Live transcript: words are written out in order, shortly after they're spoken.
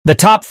The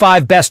top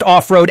 5 best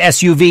off-road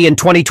SUV in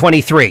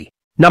 2023.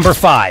 Number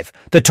 5.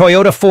 The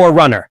Toyota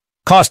 4Runner.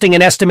 Costing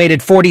an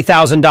estimated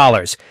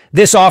 $40,000,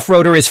 this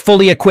off-roader is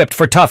fully equipped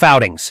for tough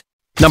outings.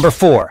 Number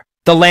 4.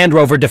 The Land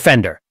Rover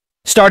Defender.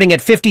 Starting at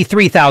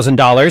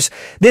 $53,000,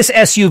 this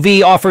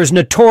SUV offers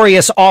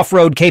notorious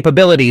off-road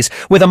capabilities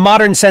with a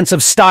modern sense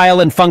of style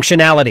and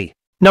functionality.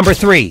 Number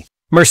 3.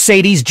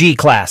 Mercedes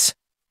G-Class.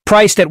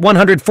 Priced at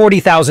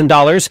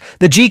 $140,000,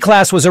 the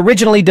G-Class was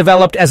originally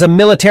developed as a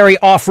military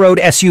off-road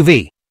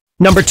SUV.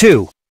 Number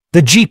 2.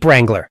 The Jeep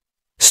Wrangler.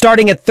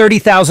 Starting at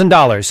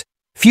 $30,000,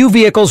 few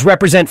vehicles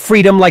represent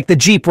freedom like the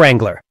Jeep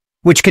Wrangler,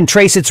 which can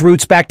trace its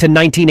roots back to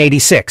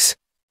 1986.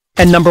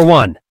 And number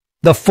 1.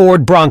 The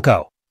Ford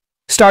Bronco.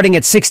 Starting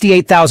at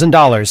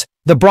 $68,000,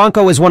 the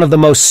Bronco is one of the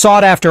most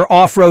sought-after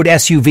off-road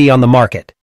SUV on the market.